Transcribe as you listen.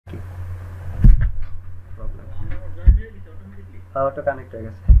পাওয়ারটা কানেক্ট হয়ে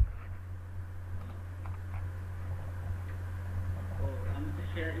গেছে। ও আমি তো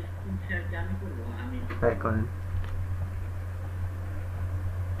শেয়ার স্ক্রিন শেয়ার কি আমি করব? আমি হ্যাঁ করেন।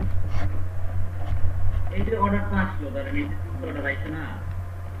 এই যে অর্ডারটা আসলো, ধরেন এই যে তিনটা অর্ডার আইছে না,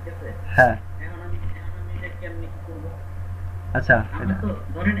 ঠিক আছে? হ্যাঁ এখন আমি এটা কেমনে কি করব? আচ্ছা আমার এটা তো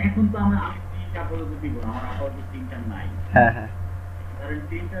ধরেন এখন তো আমি প্রিন্ট আপাতত দিব না, আমার আপাতত প্রিন্টার নাই। হ্যাঁ হ্যাঁ ধরেন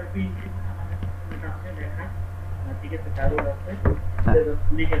প্রিন্টার প্রিন্ট দিব না, আমার কাছে প্রিন্ট আছে দেখায়, ঠিক আছে, কাগজ আছে, হ্যাঁ। এটা জাস্ট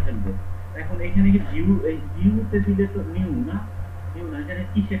লিখে ফেলবো। এখন এখানে কি ভিউ, এই ভিউতে দিলে তো নিউ না, নিউ না, এখানে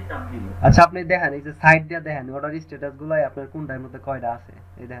কিসের চাপ দিব? আচ্ছা আপনি দেখেন এই যে সাইড দিয়ে দেখেন অর্ডার স্ট্যাটাস গুলাই আপনার কোনটার মধ্যে কয়টা আছে,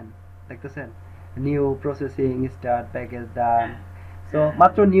 এই দেখেন দেখতেছেন নিউ প্রসেসিং স্টার্ট প্যাকেজ ডান। হ্যাঁ সো হ্যাঁ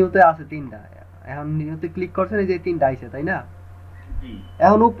মাত্র নিউতে আছে তিনটা। এখন নিউতে ক্লিক করছেন এই যে তিনটা আইছে তাই না? জি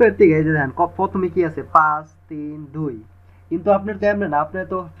এখন উপরের দিকে এই যে দেখেন প্রথমে কি আছে 5 3 2, কিন্তু আপনার তো এমন না, আপনি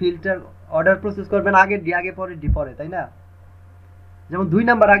তো ফিল্টার অর্ডার প্রসেস করবেন আগে ডি আগে পরে ডি পরে তাই না? যেমন 2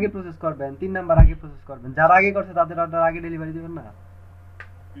 নাম্বার আগে প্রসেস করবেন 3 নাম্বার আগে প্রসেস করবেন, যারা আগে করছে তাদের অর্ডার আগে ডেলিভারি দিবেন না?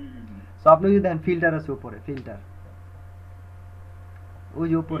 সো আপনি যদি দেখেন ফিল্টার আছে উপরে, ফিল্টার ওই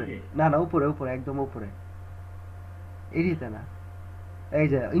যে উপরে, না না উপরে উপরে একদম উপরে এডিতে না, এই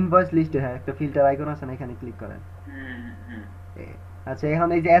যে ইনভয়েস লিস্টে হ্যাঁ একটা ফিল্টার আইকন আছে না, এখানে ক্লিক করেন। আচ্ছা এখন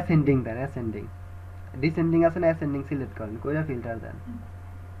এই যে অ্যাসেন্ডিং দেন, অ্যাসেন্ডিং ডিসেন্ডিং আছে না, অ্যাসেন্ডিং সিলেক্ট করেন, কইরা ফিল্টার দেন।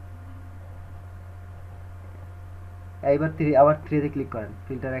 এইবার 3 আবার 3 তে ক্লিক করেন,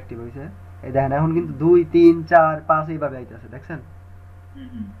 ফিল্টার অ্যাক্টিভ হইছে। এই দেখেন এখন কিন্তু 2 3 4 5 এইভাবে আইতাছে দেখছেন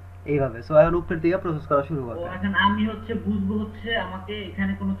এইভাবে। সো এখন উপরের দিকে প্রসেস করা শুরু ও করবে। এখন আমি হচ্ছে বুঝবো হচ্ছে আমাকে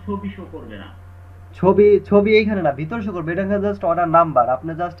এখানে কোনো ছবি শো করবে না। ছবি ছবি এইখানে না, ভিতর শো করবে, এটা জাস্ট অর্ডার নাম্বার।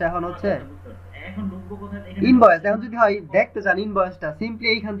 আপনি জাস্ট এখন হচ্ছে আচ্ছা বুঝতে পারছি, এখন ঢুকবো কোথায়? এখানে ইনভয়েস, এখন যদি হয় দেখতে চান ইনভয়েসটা সিম্পলি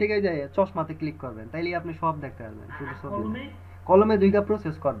এইখান থেকে যে চশমাতে ক্লিক করবেন, তাইলেই আপনি সব দেখতে পারবেন, শুধু ছবি না। কলমে কলমে দুইটা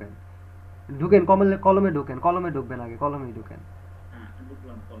প্রসেস করবেন, ঢুকেন কলমে, কলমে ঢুকেন, কলমে ঢুকবেন আগে, কলমেই ঢুকেন,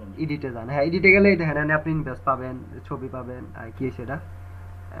 ঢুকলাম কলমে। এডিটে যান। হ্যাঁ এডিটে গেলেই দেখেন এখানে আপনি ইনভয়েস পাবেন, ছবি পাবেন, আর কি সেটা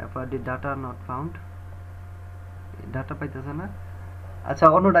for the data not found, data পাইতেছে না। আচ্ছা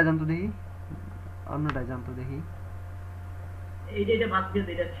অন্যটা জানতো দেখি, অন্যটা জানতো দেখি। এইটা বাদ দিয়ে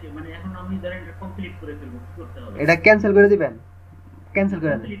এটা মানে এখন আমি ধরেন এটা কমপ্লিট করে ফেলবো, কি করতে হবে? এটা ক্যান্সেল করে দিবেন, ক্যান্সেল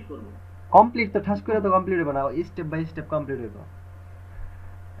করে দেন। কমপ্লিট করব। কমপ্লিট তো ঠাস করে তো কমপ্লিট হবে না, স্টেপ বাই স্টেপ কমপ্লিট হইব।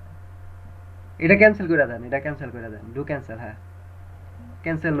 এটা ক্যান্সেল করে দেন, এটা ক্যান্সেল করে দেন, ডু ক্যান্সেল। হ্যাঁ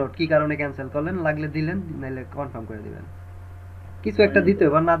ক্যান্সেল নোট, কি কারণে ক্যান্সেল করলেন, লাগলে দিলেন, নাইলে কনফার্ম করে দিবেন। কিছু একটা দিতে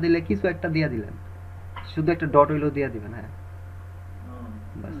হবে, না দিলে কিছু একটা দিয়ে দিলেন, শুধু একটা ডট হইলো দিয়ে দিবেন। হ্যাঁ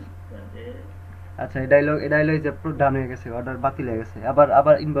বাস। আচ্ছা এটা হলো যে ডান হয়ে গেছে, অর্ডার বাতিল হয়ে গেছে। আবার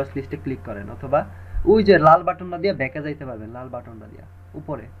আবার ইনভয়েস লিস্টে ক্লিক করেন, অথবা ওই যে লাল বাটনটা দিয়ে ব্যাকে যাইতে পারবেন, লাল বাটনটা দিয়ে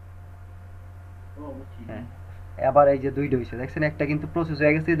উপরে। হ্যাঁ আবার এই যে দুইটা হইছে দেখছেন, একটা কিন্তু প্রসেস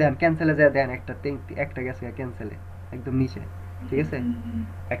হয়ে গেছে, দেখেন ক্যান্সেলে যায়, দেখেন একটা গেছে ক্যান্সেলে একদম নিচে, ঠিক আছে,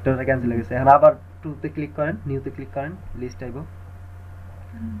 একটা ক্যান্সেল হয়ে গেছে। এখন আবার 2 তে ক্লিক করেন, নিউতে ক্লিক করেন, লিস্ট আইব।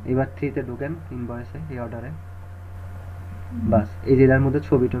 এবার 3 তে ঢুকেন ইনভয়েসে, এই অর্ডারে, বাস এই যে এর মধ্যে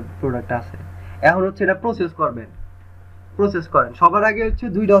ছবিটা প্রোডাক্ট আছে। এখন হচ্ছে এটা প্রসেস করবেন, প্রসেস করেন। সবার আগে হচ্ছে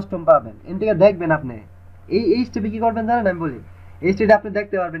 2টা অষ্টম পাবেন, এন থেকে দেখবেন আপনি এই স্টেপে কি করবেন জানেন আমি বলি। এই স্টেপে আপনি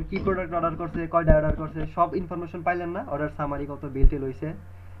দেখতে পারবেন কি প্রোডাক্ট অর্ডার করছে, কয়টা অর্ডার করছে, সব ইনফরমেশন পাইলেন না, অর্ডার সামারি কত, বিল টিল হইছে,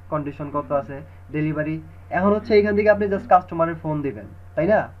 কন্ডিশন কত আছে, ডেলিভারি। এখন হচ্ছে এখান থেকে আপনি জাস্ট কাস্টমারের ফোন দিবেন, তাই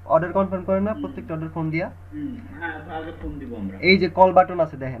না? অর্ডার কনফার্ম করেন না প্রত্যেকটা অর্ডার ফোন দিয়া। আগে ফোন দিব আমরা। এই যে কল বাটন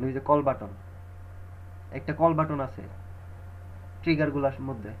আছে দেখেন, ওই যে কল বাটন, একটা কল বাটন আছে ট্রিগার গুলার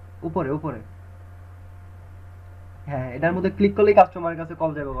মধ্যে উপরে উপরে। হ্যাঁ এটার মধ্যে ক্লিক করলেই কাস্টমারের কাছে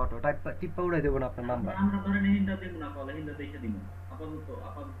কল যাবে, অটো টিপা উড়াই দেবো না আপনার নাম্বার। আমরা ধরেন হিন্দা দেব না, কল হিন্দা দেখে দিব আপাতত,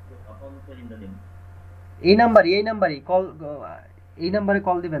 আপাতত হিন্দা দেব। এই নাম্বারই কল, এই নাম্বারে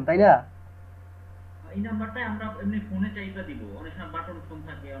কল দিবেন তাই না? এই নাম্বারটাই আমরা এমনি ফোনে চাইপা দিব, অনেক সময় বাটন ফোন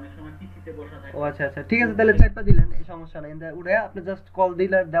থাকে, অনেক সময় পিসিতে বসা থাকে। ও আচ্ছা আচ্ছা ঠিক আছে, তাহলে চাইপা দিলেন, এই সমস্যা নাই, উড়ে আপনি জাস্ট কল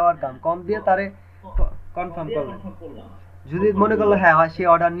দিলে দেওয়ার কাম, কম দিয়ে তারে কনফার্ম করলেন। যদি মনে করলো হ্যাঁ হয় সে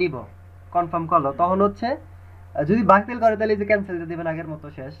অর্ডার নিব, কনফার্ম করলো, তখন হচ্ছে যদি বাতিল করে তাহলে যে ক্যান্সেল দিয়ে দিবেন আগের মতো,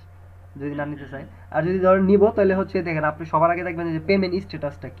 শেষ যদি না নিতে চাই। আর যদি ধরেন নিব তাহলে হচ্ছে দেখেন আপনি সবার আগে দেখবেন যে পেমেন্ট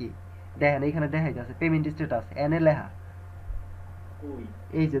স্ট্যাটাসটা কি, দেখেন এখানে দেখাই যাচ্ছে পেমেন্ট স্ট্যাটাস এনে লেখা,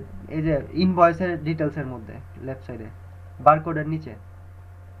 এই যে ইনভয়েসের ডিটেইলস এর মধ্যে লেফট সাইডে বারকোডের নিচে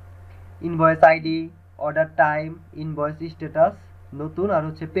invoice ID, order time, invoice status নতুন, আর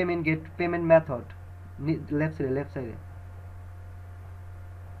হচ্ছে payment gate, payment method left সাইডে,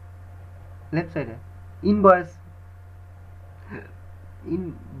 লেফট সাইডে ইনভয়েস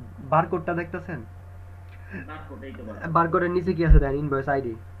বারকোডটা দেখতেছেন, বারকোডের নিচে কি আছে দেখেন, ইনভয়েস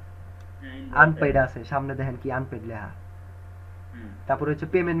আইডি, আনপেইড আছে, সামনে দেখেন কি আনপেইড লেখা। তারপর হচ্ছে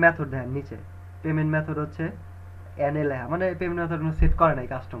পেমেন্ট মেথড দেখেন নিচে, পেমেন্ট মেথড হচ্ছে এনে লেখা মানে পেমেন্ট মেথড সেট করে নাই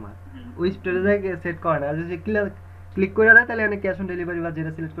কাস্টমার, ওই স্টোরেজে সেট করে না। আর যদি ক্লিক করে দেয় তাহলে এনে ক্যাশ অন ডেলিভারি বা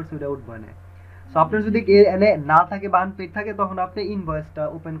যেটা সিলেক্ট করছে ওটা উঠবে না। সো আপনার যদি এনে না থাকে বা আনপেড থাকে তখন আপনি ইনভয়েসটা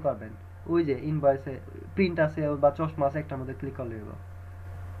ওপেন করবেন, ওই যে ইনভয়েসে প্রিন্ট আছে বা চশমা আছে একটার মধ্যে ক্লিক করলে হবে।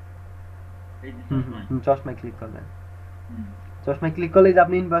 চশমায় ক্লিক করবেন, চশমায় ক্লিক করলে যে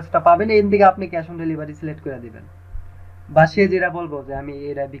আপনি ইনভয়েসটা পাবেন, এর দিকে আপনি ক্যাশ অন ডেলিভারি সিলেক্ট করে দিবেন, বা সে যেটা বলবো যে আমি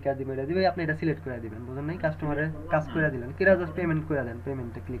এটা বিকাশ দিব এটা দিবে, আপনি এটা সিলেক্ট করে দিবেন, বুঝেন নাই? কাস্টমারের কাজ করে দিলেন, কিরা জাস্ট পেমেন্ট করে দেন,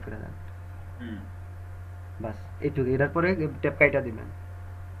 পেমেন্টে ক্লিক করে দেন, বাস এইটুকু। এটার পরে ট্যাপ কাইটা দিবেন,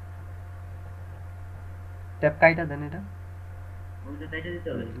 ট্যাপ কাইটা দেন, এটা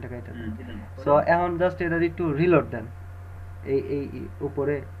কাইটা দেন। সো এখন জাস্ট এটা একটু রিলোড দেন, এই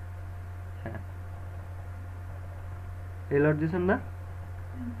উপরে, হ্যাঁ রিলোড দিছেন না?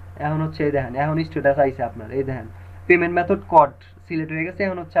 এখন হচ্ছে এই দেখেন, এখন স্ট্যাটাস আইছে আপনার, এই দেখেন পেমেন্ট মেথড কোড সিলেক্ট হয়ে গেছে।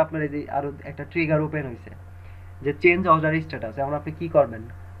 এখন হচ্ছে আপনার এই যে আরো একটা ট্রিগার ওপেন হইছে যে চেঞ্জ অর্ডার স্ট্যাটাস। এখন আপনি কি করবেন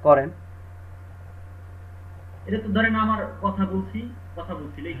করেন, এটা তো ধরেন আমার কথা বলছি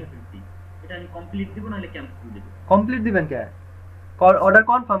লেখা ফেলছি, এটা আমি কমপ্লিট দিব নালে ক্যান্সেল দিব? কমপ্লিট দিবেন কে? অর্ডার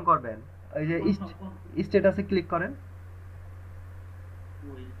কনফার্ম করবেন, এই যে স্ট্যাটাসে ক্লিক করেন।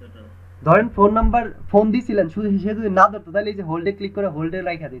 ধরেন ফোন নাম্বার ফোন দিছিলেন, শুধু সে যদি না ধরতো তাহলে এই যে হোল্ডে ক্লিক করে হোল্ডে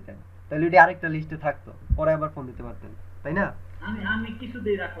রাখা দিতেন, তাহলে ওটা আরেকটা লিস্টে থাকতো, পরে আবার ফোন দিতে পারতেন, তাই না? আমি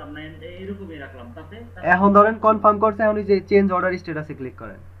কিছুতেই রাখলাম না, এরকমই রাখলাম। তাতে এখন ধরেন কনফার্ম করছে, এখন এই যে চেঞ্জ অর্ডার স্ট্যাটাসে ক্লিক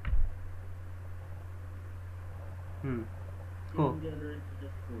করেন।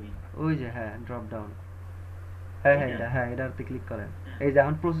 ওই যে হ্যাঁ ড্রপ ডাউন, হ্যাঁ এটাতে ক্লিক করেন। এই যে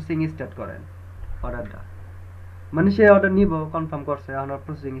এখন প্রসেসিং স্টার্ট করেন অর্ডারটা, মানে সে অর্ডার নিব কনফার্ম করছে, এখন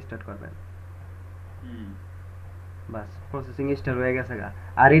প্রসেসিং স্টার্ট করবেন, বাস প্রসেসিং স্টার্ট হয়ে গেছে গা।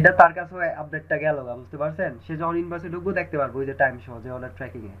 আর এটা তার কাছে আপডেটটা গেল গা, বুঝতে পারছেন? সে যখন ইনভয়েসে ঢুকবো দেখতে পারবো ওই যে টাইম শো যে অর্ডার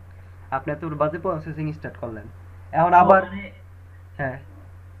ট্র্যাকিং এ আপনি এত বাজে প্রসেসিং স্টার্ট করলেন। এখন আবার হ্যাঁ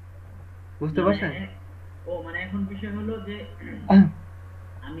বুঝতে পারছেন? ও মানে এখন বিষয় হলো যে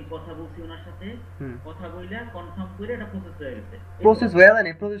আমি কথা বলছি ওনার সাথে, কথা বইলা কনফার্ম করে এটা প্রসেস হয়ে গেছে, প্রসেস হয়ে যায়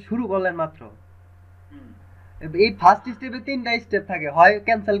না, প্রসেস শুরু করলেন মাত্র। এই ফার্স্ট স্টেপে তিনটা স্টেপ থাকে, হয়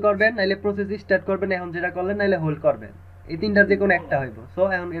ক্যান্সেল করবেন, নাইলে প্রসেস স্টার্ট করবেন এখন যেটা করলেন, নাইলে হোল্ড করবেন, এই তিনটার যে কোনো একটা হইব। সো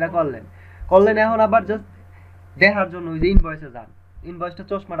এখন এটা করলেন, এখন আবার জাস্ট দেখার জন্য ওই যে ইনভয়েসে যান, ইনভয়েসটা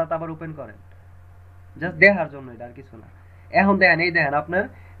চশমাটা আবার ওপেন করেন, জাস্ট দেখার জন্য, এটা আর কিছু না। এখন দেখেন, এই দেখেন আপনার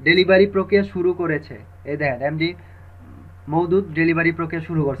ডেলিভারি প্রক্রিয়া শুরু করেছে, এই দেখেন এমডি মওদুদ ডেলিভারি প্রক্রিয়া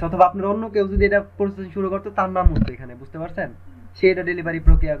শুরু করছে, অথবা আপনার অন্য কেউ যদি এটা প্রসেসিং শুরু করতো তার নাম উঠতো এখানে, বুঝতে পারছেন? সে এটা ডেলিভারি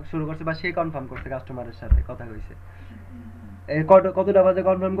প্রক্রিয়া শুরু করছে বা সে কনফার্ম করছে, কাস্টমারের সাথে কথা কইছে, কতটা বাজে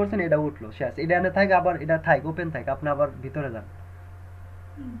কনফার্ম করছেন এটা উঠলো, শেষ। এটা এনে থাকে, আবার এটা থাকে ওপেন থাকে, আপনি আবার ভিতরে যান।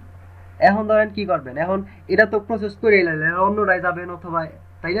 এখন ধরেন কি করবেন, এখন এটা তো প্রসেস করে এলেন, অন্যরাই যাবেন অথবা,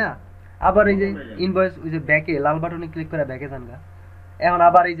 তাই না? আবার এই যে ইনভয়েস ওই যে ব্যাকে লাল বাটনে ক্লিক করে ব্যাকে যান গা। এখন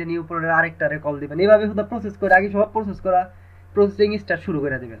আবার এই যে নিউ প্রোডাক্ট আরেকটারে কল দিবেন, এইভাবে শুধু প্রসেস করে, আগে সব প্রসেস করা, প্রসেসিং স্টার্ট শুরু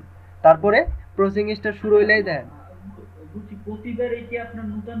করে দিবেন, তারপরে প্রসেসিং স্টার্ট শুরু হইলেই দেন প্রতিবার কি আপনার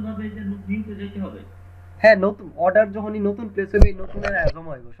নতুন ভাবে যে নিউতে যেতে হবে? হ্যাঁ, নতুন অর্ডার যখনই নতুন প্লেস হবে নতুনের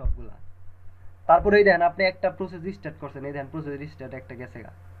জমা হইব সবগুলা, তারপরেই দেন আপনি একটা প্রসেস স্টার্ট করছেন, এই দেন প্রসেস স্টার্ট একটা গেছে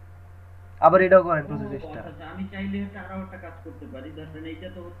গা, আবার এটাও করেন প্রসেস স্টার্ট। আমি চাইলে এটা আরো একটা কাজ করতে পারি, ধরেন এইটা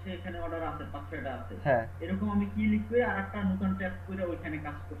তো হচ্ছে এখানে অর্ডার আছে 5-6টা আছে, হ্যাঁ এরকম আমি কি লিখবে আরেকটা নতুন ট্যাব করে ওইখানে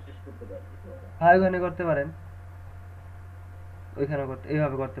কাজ শেষ করতে পারি। হ্যাঁ ওইখানে করতে পারেন, ওইখানে করতে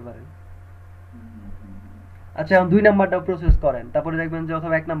এইভাবে করতে পারেন। আচ্ছা এখন 2 নাম্বারটাও প্রসেস করেন, তারপরে দেখবেন যে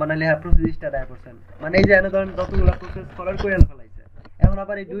অথবা 1 নাম্বার নাইলে হ্যাঁ প্রসেস স্টার্ট আয় করছেন, মানে এই যে এনে ধরেন যতগুলো প্রসেস করার কোয়েল ফলাইছে, এখন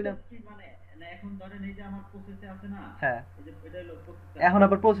আবার এই 2 নাম্বার মানে এখন ধরেন এই যে আমার প্রসেসে আছে না, হ্যাঁ এই যে এটা হলো প্রসেস, এখন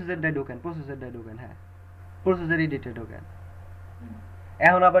আবার প্রসেসেরটাই ঢোকেন, হ্যাঁ প্রসেসের এডিটে ঢোকেন।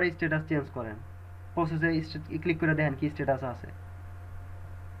 এখন আবার স্ট্যাটাস চেঞ্জ করেন, প্রসেসে ক্লিক করে দেখেন কি স্ট্যাটাস আছে,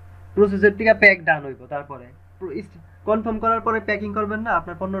 প্রসেসের থেকে প্যাক ডান হইব, তারপরে কনফার্ম করার পরে প্যাকিং করবেন না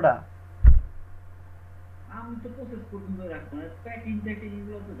আপনার পণ্যটা। আমি তো প্রসেস পর্যন্ত রাখবো না, প্যাকিং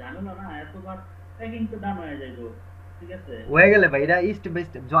এগুলো তো ঝামেলা না, এতবার প্যাকিং তো ডান হয়ে যাইবো, ঠিক আছে হয়ে গেলে ভাই এটা স্টেপ বাই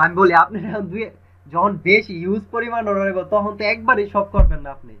স্টেপ। আমি বলি আপনি যখন বেশি ইউজ পরিমাণ অর্ডার হবে তখন তো একবারই সব করবেন না,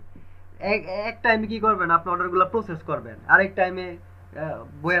 আপনি এক টাইমে কি করবেন, আপনি অর্ডারগুলো প্রসেস করবেন, আরেক টাইমে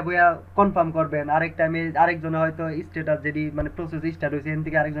বয়া বয়া কনফার্ম করবেন, আরেক টাইমে আরেকজনে হয়তো স্ট্যাটাস যেটি মানে প্রসেস স্টার্ট হইছে এর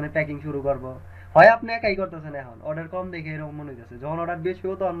থেকে আরেকজনে প্যাকিং শুরু করব, হয় আপনি একাই করতেছেন। এখন অর্ডার কম দেখে এরকম মনে হইতেছে, যখন অর্ডার বেশি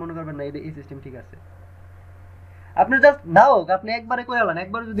হবে তখন মনে করবেন না এই সিস্টেম ঠিক আছে। আপনি জাস্ট না হোক আপনি একবারে করে আলেন,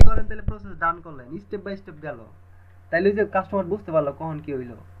 একবার যদি করেন তাহলে প্রসেস ডান করলেন, স্টেপ বাই স্টেপ গেল, তাইলে যে কাস্টমার বুঝতে পারলো কখন কি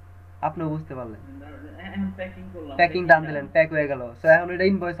হইলো, আপনিও বুঝতে পারলেন। এখন প্যাকিং করলাম, প্যাকিং ডান দিলেন, প্যাক হয়ে গেল। সো এখন এটা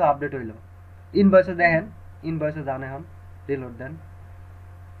ইনভয়েসও আপডেট হইলো, ইনভয়েসে দেখেন, ইনভয়েসে যান, এখন রিলোড দেন,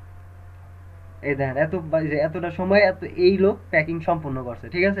 এই দেখেন এতটা সময় এই লোক প্যাকিং সম্পূর্ণ করছে,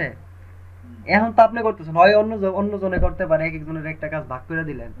 ঠিক আছে? এখন তো আপনি করতেছেন, হয় অন্য জনে করতে পারে, এক একজনের একটা কাজ ভাগ করে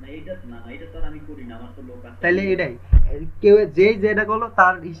দিলেন। এটা তো আর আমি করি না, আমার তো লোক আছে। তাইলে এটাই কেউ যেটা করলো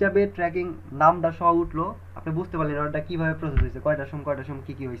তার হিসাবে ট্র্যাকিং নামটা সহ উঠলো, আপনি বুঝতে পারলেন অর্ডারটা কিভাবে প্রসেস হয়েছে, কয়টার সময়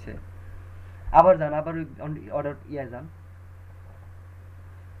কি হয়েছে। আবার অর্ডার যান,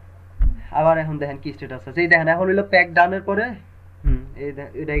 আবার এখন দেখেন কি স্ট্যাটাস আছে। এই দেখেন এখন হইলো প্যাক ডানের পরে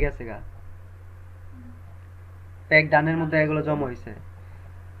এটাই গেছে গা, প্যাক ডানের মধ্যে এগুলো জমা হয়েছে।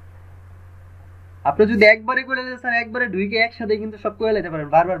 আপনি যদি একবারে করে স্যার একবারে ঢুকে একসাথে কিন্তু সব করে নিতে পারেন,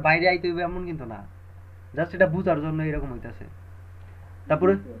 বারবার বাইরে আইতে হবে এমন কিন্তু না, জাস্ট এটা বুঝার জন্য এরকম হইতাছে।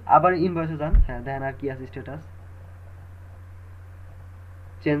 তারপরে আবার ইনভয়েসে যান, হ্যাঁ দেখেন আর কি আছে স্ট্যাটাস,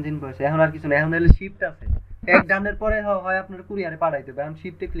 চেঞ্জ ইনভয়েস। এখন আর কিছু না, এখন হলো শিফট আছে, প্যাক ডানের পরে হয় আপনার কুরিয়ারে পাঠাইতে হবে, এখন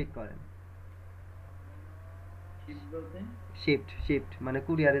শিফটে ক্লিক করেন। শিফট মানে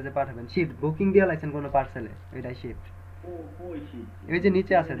কুরিয়ারে যে পাঠাবেন, শিফট বুকিং দিয়ে লাইছেন কোনো পার্সেলে, এটাই শিফট। এই যে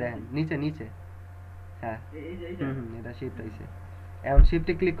নিচে আছে দেখেন, নিচে হ্যাঁ এটা শিফট হইছে। এখন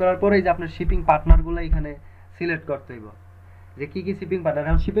শিফটে ক্লিক করার পরে এই যে আপনার শিপিং পার্টনারগুলো এখানে সিলেক্ট করতে হইব, যে কি কি শিপিং পার্টনার।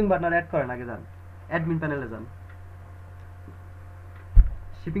 এখন শিপিং পার্টনার অ্যাড করেন, আগে যান অ্যাডমিন প্যানেলে যান,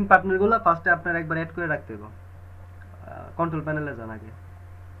 শিপিং পার্টনারগুলো ফার্স্টে আপনার একবার অ্যাড করে রাখতে হইব। কন্ট্রোল প্যানেলে যান, আগে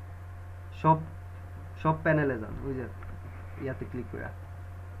সব প্যানেলে যান, ওই যে ইয়াতে ক্লিক করে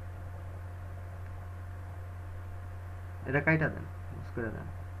এটা কাইটা দেন, ইউজ করে দেন,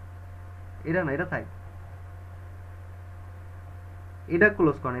 এটা না এটা থাক, এটা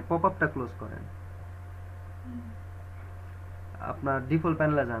ক্লোজ করেন, এই পপআপটা ক্লোজ করেন। আপনার ডিফল্ট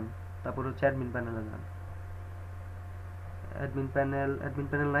প্যানেলে যান, তারপর হচ্ছে অ্যাডমিন প্যানেলে যান। অ্যাডমিন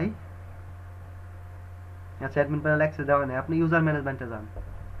প্যানেল নাই, আচ্ছা অ্যাডমিন প্যানেল অ্যাক্সেস দেওয়া নেই, আপনি ইউজার ম্যানেজমেন্টে যান।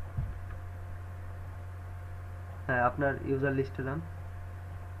 হ্যাঁ আপনার ইউজার লিস্টে যান,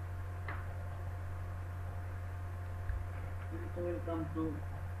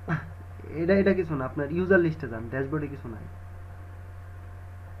 এটা কিছু না, আপনার ইউজার লিস্টে যান, ড্যাশবোর্ডে কিছু নাই।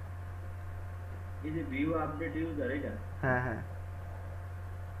 এই যে ভিউ আপডেট ইউজার, এটা হ্যাঁ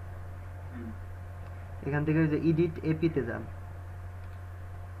এখান থেকে যে এডিট এপি তে যান,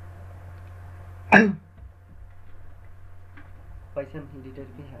 পাইছেন এডিট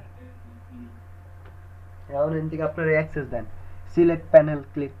এপি? হ্যাঁ এখন এখান থেকে আপনারা অ্যাক্সেস দেন, সিলেক্ট প্যানেল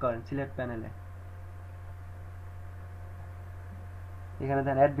ক্লিক করেন, সিলেক্ট প্যানেলে এখানে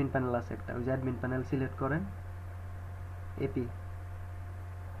দেন অ্যাডমিন প্যানেল আছে একটা, ওই যে অ্যাডমিন প্যানেল সিলেক্ট করেন, এপি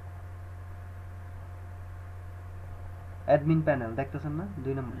অ্যাডমিন প্যানেল দেখতেছেন না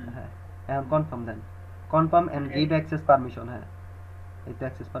 2 নম্বর? হ্যাঁ এখন confirm then, confirm and give access permission. হ্যাঁ এই তো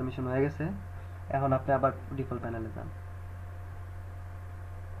অ্যাক্সেস পারমিশন হয়ে গেছে। এখন আপনি আবার ডিফল্ট প্যানেলে যান,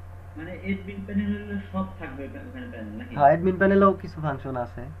 মানে অ্যাডমিন প্যানেলে সব থাকবে ওখানে প্যানেল নাকি? হ্যাঁ অ্যাডমিন প্যানেলেও কিছু ফাংশন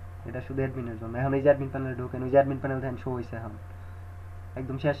আছে, এটা শুধু অ্যাডমিনের জন্য। এখন এই যে অ্যাডমিন প্যানেলে ঢোকেন, ওই যে অ্যাডমিন প্যানেল দেন শো হইছে এখন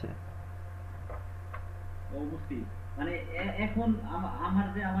একদম শেষে। অবশ্যই মানে এখন আমার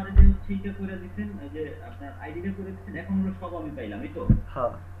যে ঠিকটা করে দিবেন, যে আপনার আইডিটা করে দিবেন, এখন হলো সব আমি পাইলাম, এই তো?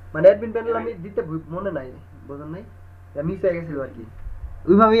 হ্যাঁ মানে অ্যাডমিন প্যানেল আমি দিতে মনে নাই, বুঝেন নাই, মিস হয়ে গেছিল আর কি,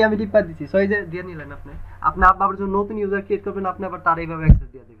 ওইভাবেই আমি টিপা দিছি। সো এই যে দিয়ে নিলেন আপনি আবার যখন নতুন ইউজার ক্রিয়েট করবেন, আপনি আবার তার এইভাবে অ্যাক্সেস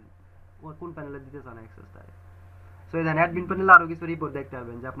দিয়ে দিবেন, ও কোন প্যানেলে দিতে চান অ্যাক্সেস তার। সো এই অ্যাডমিন প্যানেলে আরো কিছু রিপোর্ট দেখতে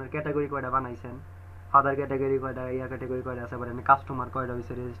পাবেন, যে আপনার ক্যাটাগরি কয়টা বানাইছেন, ফাদার ক্যাটাগরি কয়টা, ইয়ার ক্যাটাগরি কয়টা আছে, আবার কাস্টমার কয়টা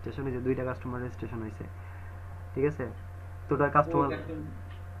হইছে, রেজিস্ট্রেশন হইছে 2টা কাস্টমার রেজিস্ট্রেশন হইছে, ঠিক আছে? টোটাল কাস্টমার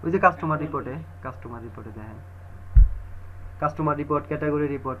ওই যে কাস্টমার রিপোর্টে দেখেন, কাস্টমার রিপোর্ট, ক্যাটাগরি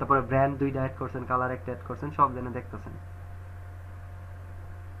রিপোর্ট, তারপরে ব্র্যান্ড 2টা অ্যাড করছেন, কালার একটা অ্যাড করছেন, সব জেনে দেখতেছেন।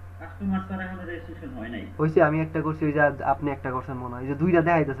 কাস্টমার তার এখনো রেজিস্ট্রেশন হয় নাই, হইছে আমি একটা করছি, ওই যে আপনি একটা করছেন মনে হয়, এই যে 2টা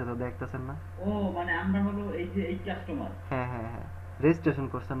দেখাইতেছে তো, দেখতেছেন না? ও মানে আমরা হলো এই যে এই কাস্টমার, হ্যাঁ রেজিস্ট্রেশন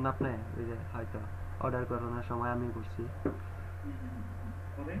করছেন না আপনি, ওই যে হয়তো অর্ডার করানোর সময় আমি করছি।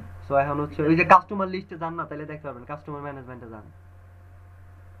 সো এখন হচ্ছে ওই যে কাস্টমার লিস্টে যান না, তাহলে দেখতে পাবেন, কাস্টমার ম্যানেজমেন্টে যান,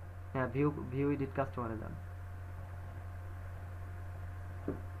 হ্যাঁ ভিউ এডিট কাস্টমারে যান,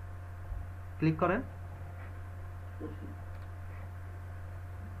 ক্লিক করেন।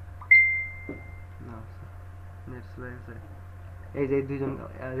 এই যে 2জন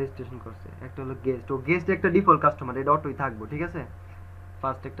রেজিস্ট্রেশন করছে, একটা হলো গেস্ট, ও গেস্ট একটা ডিফল্ট কাস্টমার, এটা অটোই থাকবো, ঠিক আছে?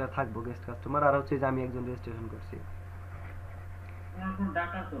 ফার্স্ট একটা থাকবো গেস্ট কাস্টমার, আর হচ্ছে যে আমি একজন রেজিস্ট্রেশন করছি।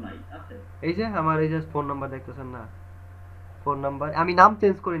 এই যে আমার এই যে ফোন নাম্বার দেখতেছেন না, ফোন নাম্বার আমি নাম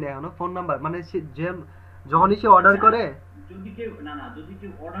চেঞ্জ করি না এখনো, ফোন নাম্বার মানে যে যখনই সে অর্ডার করে, যদি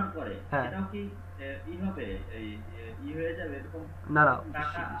কেউ অর্ডার করে সেটাও কি ই হবে, ই হয়ে যাবে এরকম? না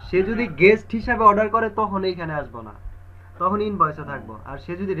সে যদি গেস্ট হিসেবে অর্ডার করে তখন এইখানে আসবো না, তখন ইনভয়েসে থাকবো। আর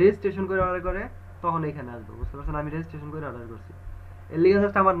সে যদি রেজিস্ট্রেশন করে অর্ডার করে তখন এখানে আসবো, বুঝতে পারছেন? আমি রেজিস্ট্রেশন করে অর্ডার করছি, এর লিগে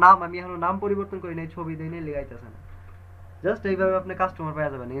জাস্ট আমার নাম, আমি এখনো নাম পরিবর্তন করি নাই, ছবি দেই নাই, লিগাইতেছে না। জাস্ট এইভাবে আপনি কাস্টমার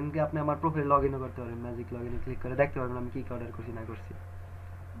পেয়ে যাবেন। এমনকি আপনি আমার প্রোফাইল লগ ইনও করতে পারবেন, ম্যাজিক লগ ইনে ক্লিক করে দেখতে পারবেন আমি কি কি অর্ডার করছি না করছি।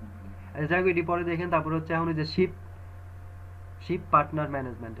 যাই হোক এটি পরে দেখেন। তারপর হচ্ছে এখন যে শিপ পার্টনার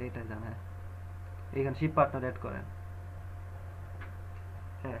ম্যানেজমেন্ট, এইটা জান। হ্যাঁ, এখানে শিপ পার্টনার অ্যাড করেন।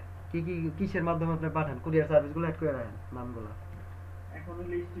 হ্যাঁ, কি কি কিসের মাধ্যমে আপনি পাঠান, কুরিয়ার সার্ভিসগুলো অ্যাড করে রাখেন নামগুলো। এখন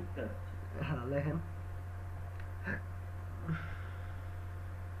হলো স্ট্রিপটা। হ্যাঁ, লেখেন।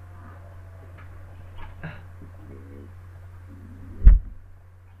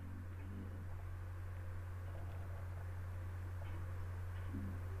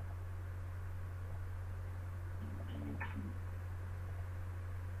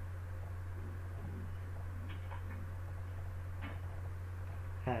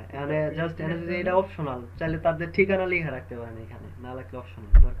 হ্যাঁ, এখানে জাস্ট এখানে যদি এটা অপশনাল, চাইলে তাদের ঠিকানা লেখা রাখতে পারেন এখানে, না লাগলে অপশনাল,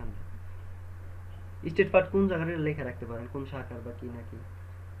 দরকার নেই। স্টেট পার্ট কোন জায়গায় লেখা রাখতে পারেন, কোন শাখার বা কি নাকি।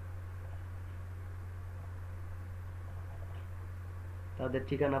 তাদের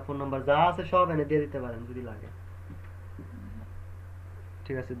ঠিকানা, ফোন নাম্বার যা আছে সব এনে দিয়ে দিতে পারেন যদি লাগে।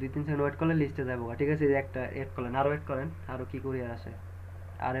 ঠিক আছে, 2-3 সেকেন্ড ওয়েট করলে লিস্টে যাবো। ঠিক আছে, এই একটা এড করলেন, আরো এড করেন, আরো কি কুরিয়ার আছে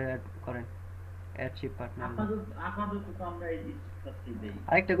আরো এড করেন। অ্যাড শিপ পার্টনার আপাতত তো আমরা এই স্ট্রিপটা দেই।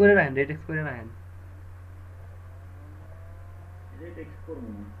 আরেকটা করে রাখেন, রেট এক্স করে রাখেন। রেট এক্স করব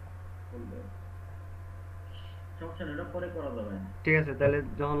না, বলবে সমস্যা নেই, এটা পরে করা যাবে। ঠিক আছে, তাহলে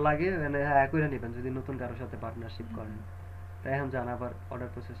যখন লাগে মানে হ্যাঁ করে নেবেন যদি নতুন কারোর সাথে পার্টনারশিপ করেন। তাই এখন যান আবার অর্ডার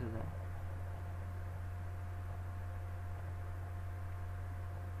প্রসেসে যান।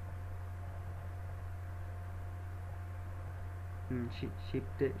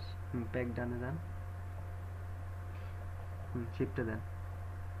 শিফটে প্যাক ডানে যান। শিফটে দেন।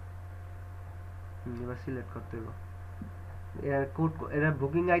 এবার সিলেক্ট করতে হবে। এর কোড, এর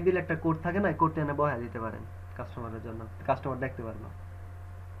বুকিং আইডির একটা কোড থাকে না, কোডটা এনে বহায় দিতে পারেন কাস্টমারের জন্য, কাস্টমার দেখতে পারবে।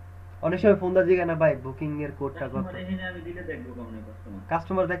 অনেক সময় ফোন দা জিগায় না ভাই বুকিং এর কোডটা কত, কাস্টমার এখানে আমি দিলে দেখবো কেমন কাস্টমার।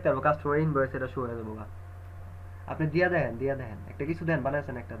 কাস্টমার দেখতে পারবো, কাস্টমার ইনভয়েস এটা শো হয়ে যাবে। আপনি দিয়া দেখেন একটা কিছু দেন,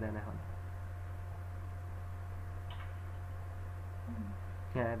 বানাইছেন একটা দেন এখন।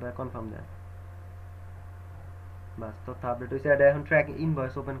 হ্যাঁ, এবার কনফার্ম দেন। বাস, তথ্য আপডেট হয়েছে। এটা এখন ট্র্যাক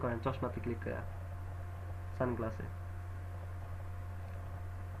ইনভয়েস ওপেন করেন, চশমাতে ক্লিক করে সানগ্লাসে।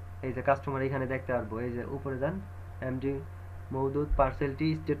 এই যে কাস্টমার এখানে দেখতে পারবো, এই যে উপরে যান, এমডি মওদুদ পার্সেলটি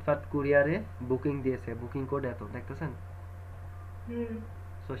স্টেট ফার্ট কুরিয়ারে বুকিং দিয়েছে, বুকিং কোড এত, দেখতেছেন।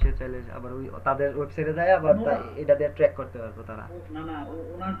 সো সে চাইলে আবার ওই তাদের ওয়েবসাইটে যায় আবার এটা দিয়ে ট্র্যাক করতে পারবো তারা। না না,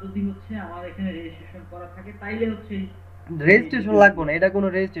 ওনার যদি হচ্ছে আমার এখানে রেজিস্ট্রেশন করা থাকে তাইলে হচ্ছে রেজিস্ট্রেশন লাগবে না, এটা কোনো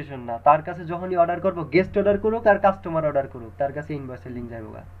রেজিস্ট্রেশন না। তার কাছে যখনই অর্ডার করবো, গেস্ট অর্ডার করুক আর কাস্টমার অর্ডার করুক, তার কাছে ইনভয়েসের লিংক যাবে।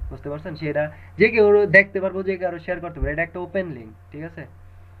 বুঝতে পারছেন, সেটা যে কেউ দেখতে পারবো, যে কেউ শেয়ার করতে পারবে। এটা একটা ওপেন লিংক, ঠিক আছে।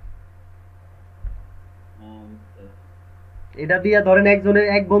 এটা দিয়ে ধরেন একজনের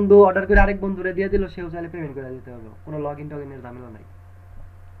এক বন্ধু অর্ডার করে আরেক বন্ধুরে দিয়ে দিল, সেও চাইলে পেমেন্ট করে দিতে পারবে, কোনো লগ ইন টগিনের ঝামেলা নাই।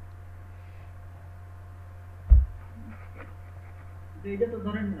 এটা তো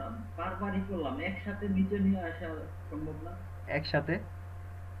ধরেন বারবারই করলাম, একসাথে নিচে নিয়ে আসা সম্ভব না। একসাথে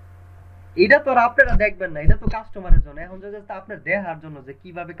এটা তো আপনারা দেখবেন না, এটা তো কাস্টমারের জন্য। এখন যদি আপনার দেখার জন্য যে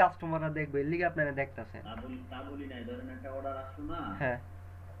কিভাবে কাস্টমাররা দেখবে, এর লিগে আপনারা দেখতাছেন। তা বলি নাই, ধরেন একটা অর্ডার আসলো না, হ্যাঁ,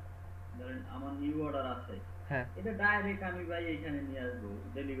 ধরেন আমার নিউ অর্ডার আছে, হ্যাঁ, এটা ডাইরেক্ট আমি ভাই এখানে নিয়ে আসবো,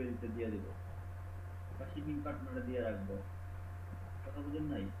 ডেলিভারিতে দিয়ে দিব বা শিপিং পার্টনারে দিয়ে রাখবো। কথা বুঝেন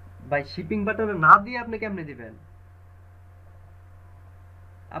নাই ভাই? শিপিং বাটনে না দিয়ে আপনি কেমনে দিবেন?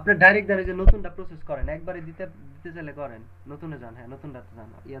 আপনি ডাইরেক্ট দাঁড়িয়ে যে নতুনটা প্রসেস করেন, একবারে দিতে দিতে চাইলে করেন, নতুনে যান। হ্যাঁ, নতুনটাতে যান,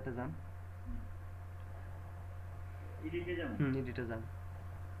 ইয়াতে যান, এডিটে যান। এডিটে যান।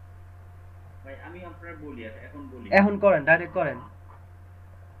 ভাই আমি আপনার বলি, এখন করেন, ডাইরেক্ট করেন।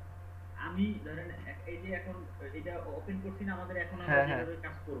 আমি ধরেন এই যে এখন এটা ওপেন করছি না, আমাদের এখন আমরা যেভাবে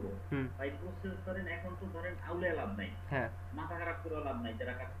কাজ করব ভাই, প্রসেস ধরেন এখন তো ধরেন আউলে লাভ নাই, হ্যাঁ, মাথা খারাপ করে লাভ নাই,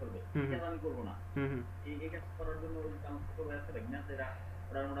 যারা কাজ করবে এটা আমি করব না। এই কাজ করার জন্য ওই কাজ করবে আছে না, যারা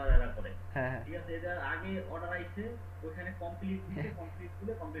অর্ডার করে, হ্যাঁ ঠিক আছে। এটা আগে অর্ডার আইছে, ওখানে কমপ্লিট দিতে, কমপ্লিট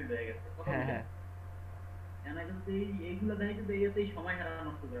করে কমপ্লিট হয়ে গেছে। হ্যাঁ, হ্যাঁ, এনা কিন্তু এইগুলা দেখে কিন্তু এইতেই সময় হারা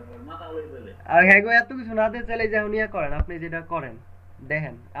নষ্ট করে ফেলে, মাথা হয়ে যাবে। আর হ্যাঁ গো, এত কিছু না দিয়ে চাইলে যেমন ইয়া করেন, আপনি যেটা করেন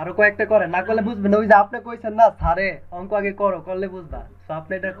দেখেন, আরো কয়েকটা করেন, না করলে বুঝবেন। ওই যে আপনি কইছেন না স্যারে অঙ্ক আগে করো, করলে বুঝবা। তো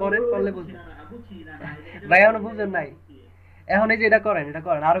আপনি এটা করেন, করলে বুঝবেন। ভাই এখনো বুঝেন নাই? এখন এই যে এটা করেন, এটা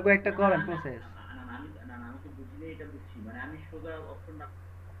করেন, আরো কয়েকটা করেন প্রসেস। আমি তো বুঝলে এটা বুঝছি, মানে আমি সোজা অপশনটা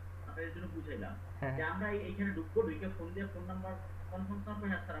আপনাদের জন্য বুঝাইলাম যে আমরা এইখানে ঢুকবো, ঢুকে ফোন দিয়ে ফোন নাম্বার কনফার্ম করব,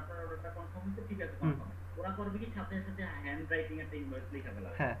 হ্যাঁ স্যার আপনার অর্ডারটা কনফার্ম হয়েছে, ঠিক আছে কনফার্ম। ওরা করবে কি সাথে সাথে হ্যান্ড রাইটিং একটা ইনভয়েস লেখা ফেলা,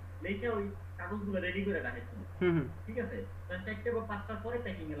 হ্যাঁ লেখা ওই কাগজগুলো রেডি করে রাখে, ঠিক আছে, তো 4টা বা 5টার পরে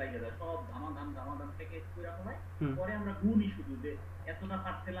প্যাকিং এ লাগিয়ে দেয়, সব দামাদাম থেকে করে ফেলায়, পরে আমরা গুনি শুধু যে এতটা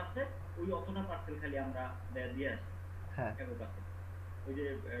পার্সেল আছে, ওই অতটা পার্সেল খালি আমরা দিয়ে আসি হ্যাঁ কারো কাছে, ওই যে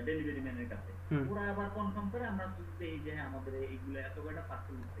ডেলিভারি ম্যানের কাছে, ওরা আবার কনফার্ম করে, আমরা দেখি যে হ্যাঁ আমাদের এইগুলো এত কয়টা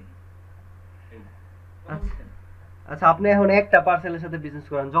পার্সেল উঠছে। আচ্ছা, আপনি এখন একটা পার্সেলের সাথে বিজনেস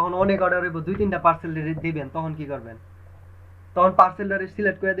করেন, যখন অনেক অর্ডার হইব 2-3টা পার্সেল দিবেন, তখন কি করবেন? তখন পার্সেলটারে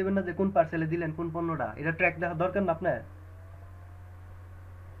সিলেক্ট করে দিবেন না যে কোন পার্সেলে দিলেন, কোন পণ্যটা, এটা ট্র্যাক দেখা দরকার না আপনার?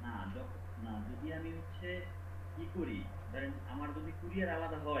 না যদি আমি হচ্ছে কি করি, ধরেন আমার যদি কুরিয়ার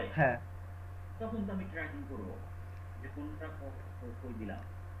আলাদা হয়, হ্যাঁ তখন তো আমি ট্র্যাকিং করব যে কোনটা কই দিলাম,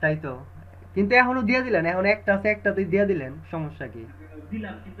 তাই তো, কিন্তু এখনো দিয়ে দিলেন, এখন একটা আছে একটাতেই দিয়ে দিলেন, সমস্যা কি?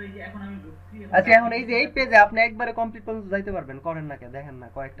 দিলাম, কিন্তু এই যে এখন আমি বুঝছি, আচ্ছা এখন এই যে এই পেজে আপনি একবারে কমপ্লিট পর্যন্ত যাইতে পারবেন, করেন না কে দেখেন না,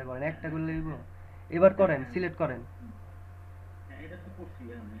 কয়েকটা করেন, একটা করলে হইব, এবার করেন, সিলেক্ট করেন, এটা তো করছি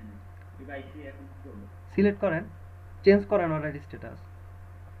আমি, ডিভাইসে এখন কি করব, সিলেক্ট করেন, চেঞ্জ করেন অর্ডার স্ট্যাটাস,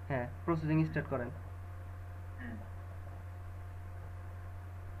 হ্যাঁ প্রসেসিং স্টার্ট করেন, হ্যাঁ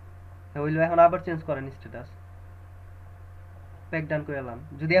হইলো, এখন আবার চেঞ্জ করেন স্ট্যাটাস, প্যাক ডান করে এলাম,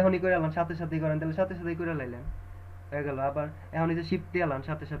 যদি এখনই করে এলাম সাথে সাথেই করেন, তাহলে সাথে সাথেই করে লাইলেন, হয়ে গেল। আবার এখন এই যে শিফট দিয়ে এলাম,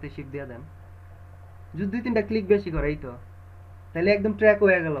 সাথে সাথে শিফট দিয়ে দেন, যদি 2-3টা ক্লিক বেশি করে, এই তো, তাহলে একদম ট্র্যাক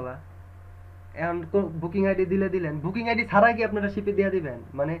হয়ে গেল। বা এখন বুকিং আইডি দিলেন, বুকিং আইডি ছাড়া কি আপনারা শিপে দিয়ে দিবেন?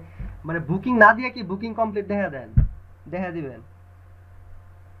 মানে মানে বুকিং না দিয়ে কি বুকিং কমপ্লিট দেখা দিবেন?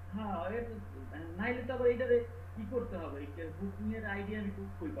 হ্যাঁ নাইলে তো আবার এটারে কি করতে হবে, বুকিং এর আইডি আমি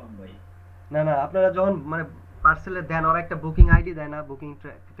কই পাম ভাই? না না, আপনারা যখন মানে পার্সেলে দেন, ওরা একটা বুকিং আইডি দেয় না, বুকিং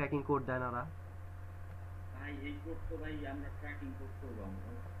ট্র্যাকিং কোড দেয় না ওরা? ভাই এই কোড তো ভাই আমরা ট্র্যাকিং কোড করব,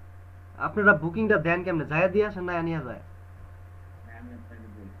 আপনারা বুকিংটা দেন কেমনে, যায় দিয়ে আসেন না নিয়ে যায়? আমি আপনাকে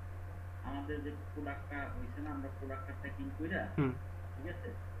বলি, আমাদের যে প্রোডাক্টটা হইছে না, আমরা প্রোডাক্টটা প্যাকিং কইরা, ঠিক আছে,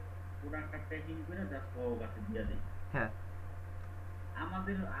 প্রোডাক্টটা প্যাকিং কইরা জাস্ট ও গাছে দিয়ে দেই, হ্যাঁ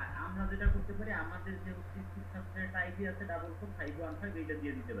আমাদের আমরা যেটা করতে পারি, আমাদের যে সাবস্ক্রাইব আইডি আছে 515 এইটা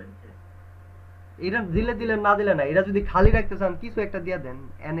দিয়ে দিতে পারি, এটা দিলেন না দিলে না, এটা যদি খালি রাখতে চান কিছু একটা দিয়ে দেন,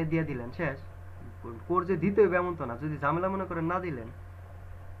 এনে দিয়ে দিলেন, শেষ। কোড যে দিতে হবে এমন তো না, যদি ঝামেলা মনে করেন না দিলেন,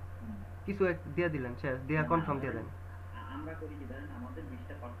 কিছু একটা দিয়ে দিলেন, শেষ, দিয়ে কনফার্ম দিয়ে দেন। আমরা করি কি জানেন, আমাদের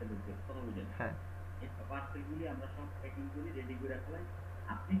 20টা পার্সেল হচ্ছে, কথা বুঝেন, হ্যাঁ এই পার্সেলগুলি আমরা সব প্যাকিং করি, রেডি করে রাখলাম,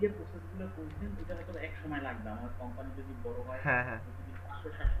 আপনি যে প্রসেসগুলো করছেন এটা হয়তো এক সময় লাগবে, আমার কোম্পানি যদি বড় হয়, হ্যাঁ হ্যাঁ যদি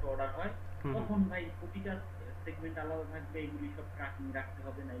 500-700 অর্ডার হয়, তখন ভাই প্রতিটা সেগমেন্ট আলাদা থাকবে, এগুলি সব ট্র্যাকিং রাখতে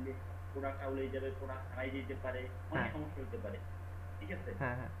হবে, নাইলে প্রোডাক্ট আউলে যাবে, প্রোডাক্ট হারাই যেতে পারে, অনেক সমস্যা হতে পারে, ঠিক আছে,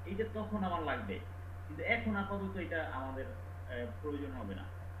 এইটা তখন আমার লাগবে, কিন্তু এখন আপাতত এটা আমাদের প্রয়োজন হবে না,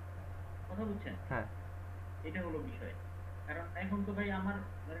 কথা বুঝছেন, হ্যাঁ এটা হলো বিষয়। কারণ এখন তো ভাই আমার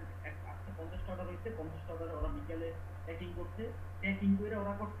ধরেন আজকে 50টা অর্ডার হইছে, 50টা অর্ডার ওরা বিকালে প্যাকিং করছে, প্যাকিং করে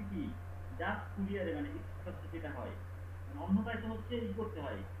ওরা করছে কি জাস্ট কুরিয়ারে, মানে এক্সপ্রেস যেটা হয়, মানে অন্যটাই তো হচ্ছে ই করতে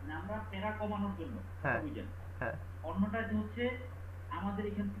হয়, মানে আমরা প্যারা কমানোর জন্য, বুঝেন, হ্যাঁ অন্যটাই তো হচ্ছে আমাদের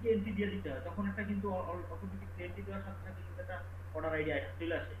এখান থেকে এন্ট্রি দিয়ে দিতে হয়, তখন একটা কিন্তু অটোমেটিক এন্ট্রি দেওয়ার সাথে সাথে কিন্তু একটা অর্ডার আইডি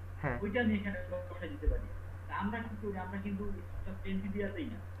চলে আসে, ওইটা আমি এখানে বসাই দিতে পারি। আমরা কি করি, আমরা কিন্তু এন্ট্রি দিয়ে দেই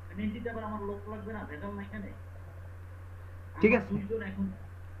না, এন্ট্রিতে আবার আমার লোক লাগবে না, ভেজাল না এখানে, ঠিক আছে, দুইজন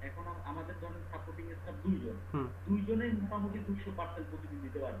এখন আমাদের ধরেন সাপোর্টিং স্টাফ দুইজনে মোটামুটি 200 পার্সেল প্রতিদিন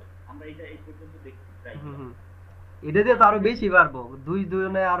দিতে পারবে, আমরা এটা এই পর্যন্ত দেখছি প্রায়, এটা দিয়ে তো আরো বেশি পারবো,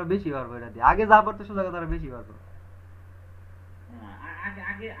 দুইজনে আরো বেশি পারবো, এটা দিয়ে আগে যা পারতো সোজা কথা আরো বেশি পারবো,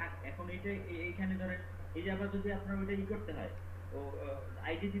 আগে এখন এইটা এইখানে ধরেন এই যে আবার যদি আপনার ওইটা ই করতে হয়, ও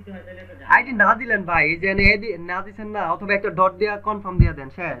আইডি দিতে হয়, তাহলে একটা আইডি না দিলেন ভাই, এই যে না দিছেন না, অথবা একটা ডট দিয়া কনফার্ম দিয়ে দেন,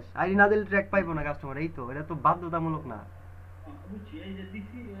 শেষ। আইডি না দিলে ট্র্যাক পাইবো না কাস্টমার, এই তো, এটা তো বাধ্যতামূলক না, বুঝছি, এই যে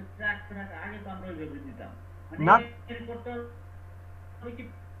দিছি ট্র্যাক আগে তো আমরা ওইভাবে দিতাম, না মানে করতে হবে কি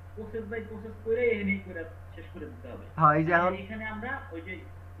প্রসেস বাই প্রসেস করে এনে করে শেষ করে দিতে হবে, হ্যাঁ এই যে এখানে আমরা ওই যে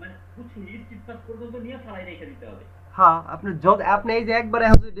মানে বুঝছি স্টিপ পাস পর্যন্ত নিয়ে ফালাই রেখে দিতে হবে, হ্যাঁ আপনি এই যে একবারে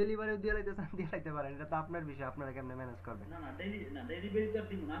এখন ডেলিভারি দিয়ে লাইতেছেন, দিয়ে লাইতে পারেন, এটা তো আপনার বিষয়, আপনারা কেমনে ম্যানেজ করবেন। না ডেলিভারি তো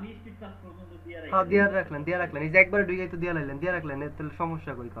দিব না, আমি স্টিপ পাস পর্যন্ত দিয়ে রাখি, হ্যাঁ দিয়ে রাখলেন, এই যে একবারে ঢুকে তো দিয়ে লাইলেন, দিয়ে রাখলেন, তাহলে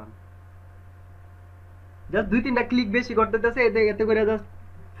সমস্যা কই কোন? জাস্ট 2-3টা ক্লিক বেশি করতেছে, এতে করে জাস্ট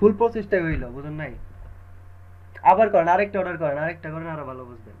ফুল প্রসেসটাই হইলো, বুঝুন নাই? আবার করেন, আরেকটা অর্ডার করেন, আরেকটা করেন, আরো ভালো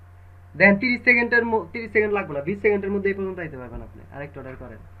বুঝবেন। দেন 30 সেকেন্ড লাগবে না, 20 সেকেন্ডের মধ্যে এই পর্যন্ত আইতে পারবেন আপনি, আরেকটা অর্ডার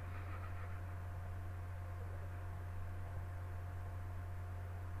করেন।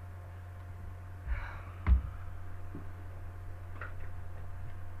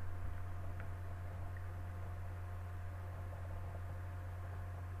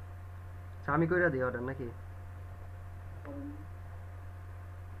 আমি কইরা দিই অর্ডার নাকি?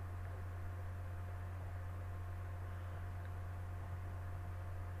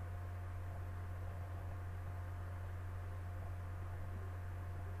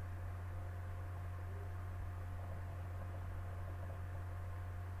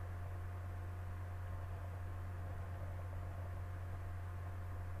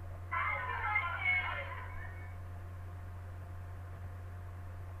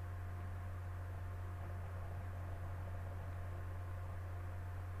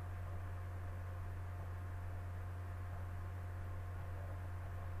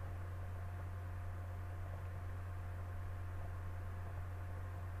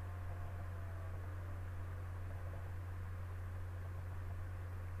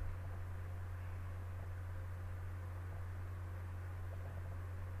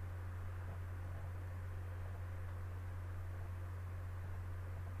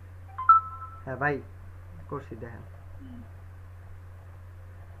 হ্যাঁ ভাই করছি, দেখেন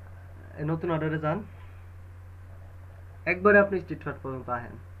নতুন অর্ডারে যান, একবারে আপনি স্ট্রিট ফার্ট পর্যন্ত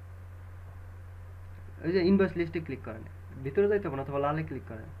আহেন, ওই যে ইনভয়েস লিস্টে ক্লিক করেন, ভিতরে যাইতে হবে না, অথবা লালে ক্লিক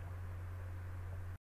করেন,